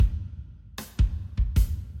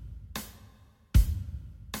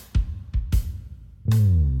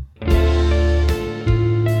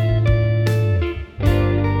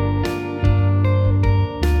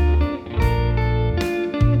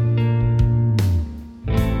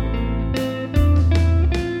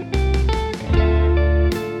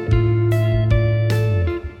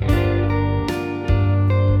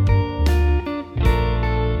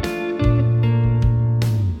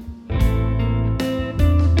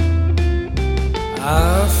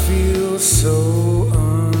I feel so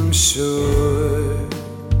unsure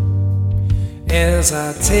as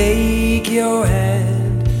I take your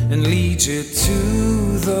hand and lead you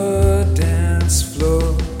to the dance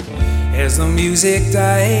floor. As the music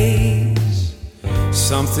dies,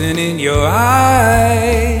 something in your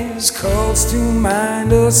eyes calls to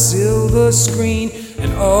mind a silver screen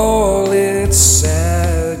and all its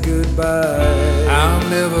sad goodbye. I'm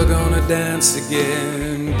never gonna dance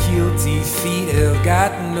again. Guilty feet have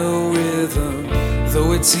got no rhythm,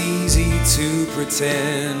 though it's easy to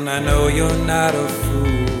pretend. I know you're not a fool.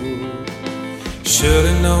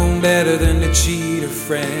 Should've known better than to cheat a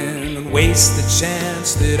friend and waste the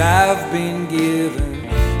chance that I've been given.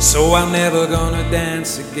 So I'm never gonna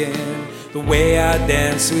dance again the way I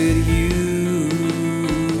dance with you.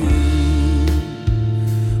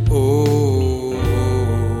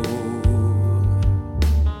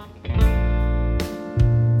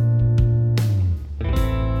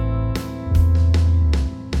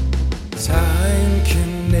 Time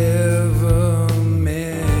can never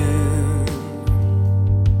mend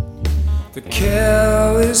the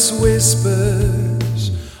careless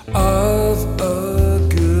whispers of a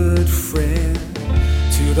good friend.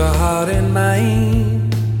 To the heart and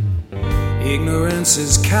mind, ignorance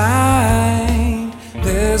is kind.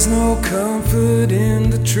 There's no comfort in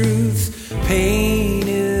the truth. Pain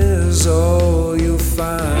is all you'll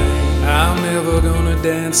find. I'm never gonna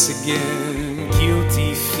dance again.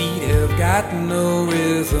 Guilty feet have got no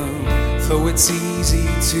rhythm, though it's easy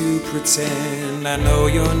to pretend. I know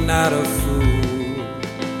you're not a fool.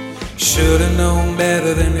 Should've known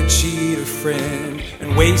better than to cheat a friend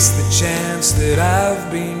and waste the chance that I've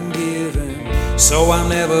been given. So I'm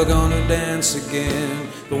never gonna dance again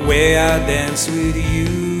the way I dance with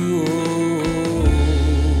you.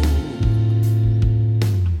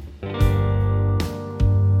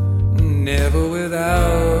 Never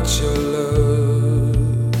without your love.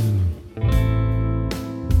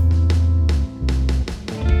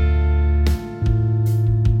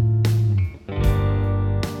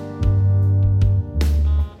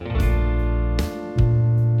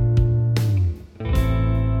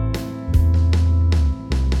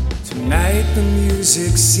 Tonight the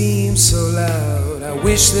music seems so loud. I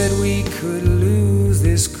wish that we could lose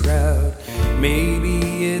this crowd.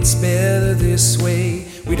 Maybe it's better this way.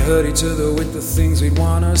 We'd hurt each other with the things we'd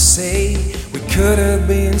wanna say. We could have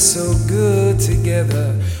been so good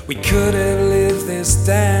together. We could have lived this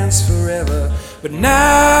dance forever. But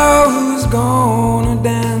now who's gonna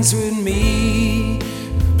dance with me?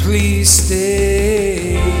 Please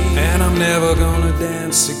stay. And I'm never gonna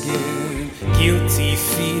dance again. Guilty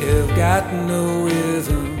feet have got no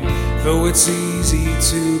rhythm, though it's easy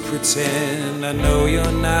to pretend. I know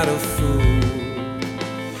you're not a fool.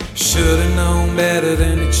 Should've known better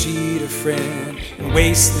than to cheat a friend and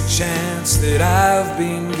waste the chance that I've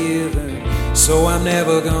been given. So I'm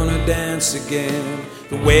never gonna dance again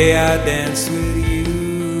the way I danced with you.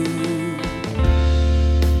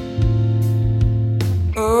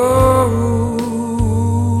 Oh,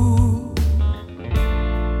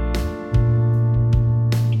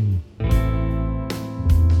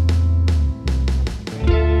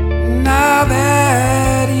 now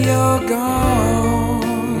that you're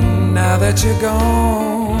gone, now that you're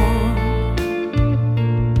gone,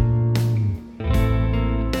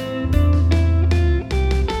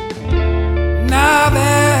 now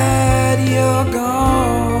that you're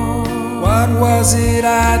gone, what was it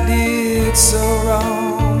I did so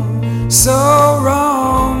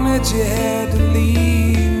wrong that you had